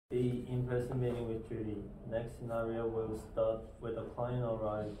The in-person meeting with Judy. Next scenario will start with a client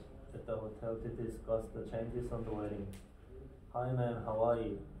arrives at the hotel to discuss the changes on the wedding. Hi ma'am, how are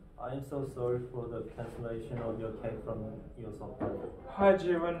you? I am so sorry for the cancellation of your cake from your supplier. Hi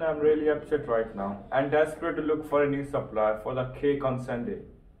Jaewon, I'm really upset right now and desperate to look for a new supplier for the cake on Sunday.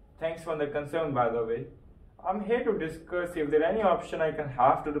 Thanks for the concern, by the way. I'm here to discuss if there any option I can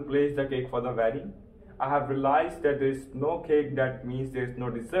have to replace the cake for the wedding. I have realized that there is no cake, that means there is no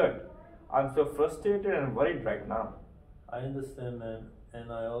dessert. I'm so frustrated and worried right now. I understand ma'am,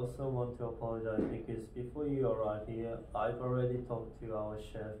 and I also want to apologize because before you arrived here, I've already talked to our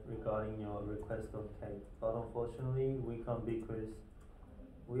chef regarding your request of cake, but unfortunately we can't because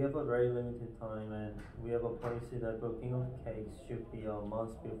we have a very limited time and we have a policy that booking of cakes should be a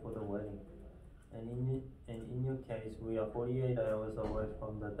month before the wedding. And in your case, we are 48 hours away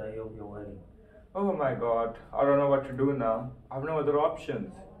from the day of your wedding. Oh my god, I don't know what to do now. I have no other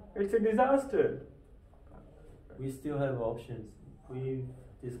options. It's a disaster. We still have options. We've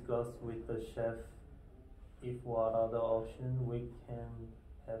discussed with the chef if what other option we can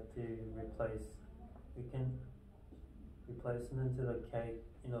have to replace. We can replacement to the cake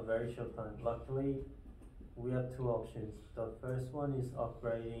in a very short time. Luckily, we have two options. The first one is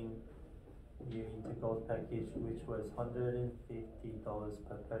upgrading you into gold package, which was $150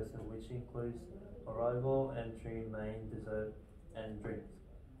 per person, which includes arrival, entry, main, dessert, and drinks.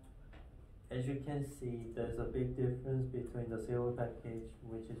 As you can see, there's a big difference between the silver package,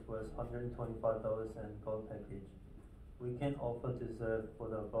 which is worth $125, and gold package. We can offer dessert for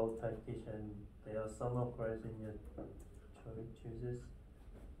the gold package, and there are some upgrades in your choices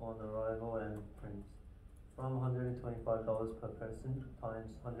on arrival and drinks. From $125 per person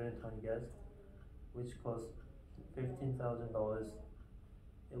times 120 guests, which costs $15,000,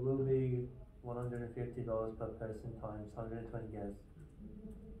 it will be $150 per person times 120 guests.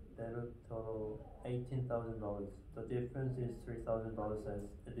 That will total $18,000. The difference is $3,000 as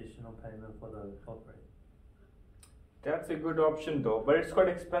additional payment for the upgrade. That's a good option though, but it's quite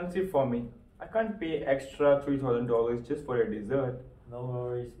expensive for me. I can't pay extra $3,000 just for a dessert. No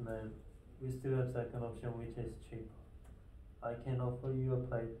worries, man. We still have second option, which is cheaper. I can offer you a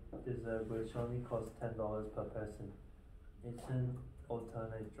plate dessert which only costs $10 per person. It's an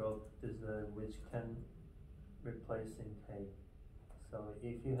alternate drop dessert which can replace in cake. So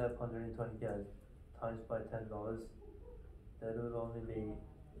if you have 120 guests times by $10, that would only be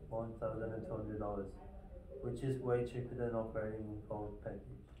 $1,200, which is way cheaper than upgrading gold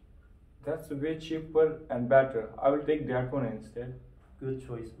package. That's way cheaper and better. I will take that one instead. Good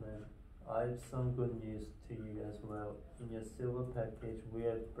choice, man. I have some good news to you as well. In your silver package, we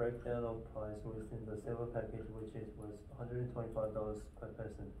have breakdown of price within the silver package, which was $125 per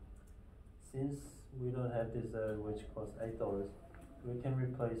person. Since we don't have dessert, which costs $8, we can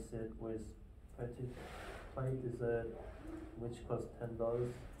replace it with plate dessert, which costs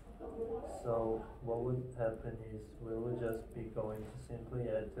 $10. So what would happen is we will just be going to simply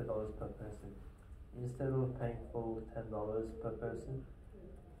add $2 per person. Instead of paying full $10 per person,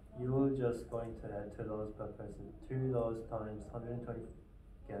 you will just going to add $2 per person. $2 times 120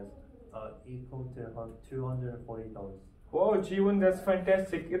 guests are equal to $240. Oh, Jaewon, that's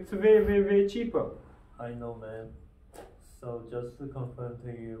fantastic. It's way cheaper. I know, man. So just to confirm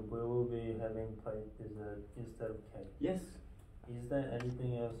to you, we will be having plate dessert instead of cake. Yes. Is there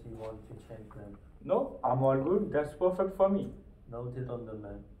anything else you want to change, man? No, I'm all good. That's perfect for me. Noted on the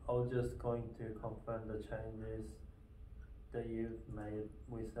man. I'm just going to confirm the changes that you've made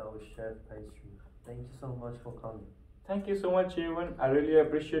with our chef pastry. Thank you so much for coming. Thank you so much, Jaewon. I really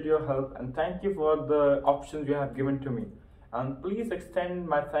appreciate your help and thank you for the options you have given to me. And please extend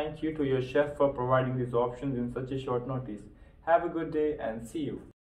my thank you to your chef for providing these options in such a short notice. Have a good day and see you.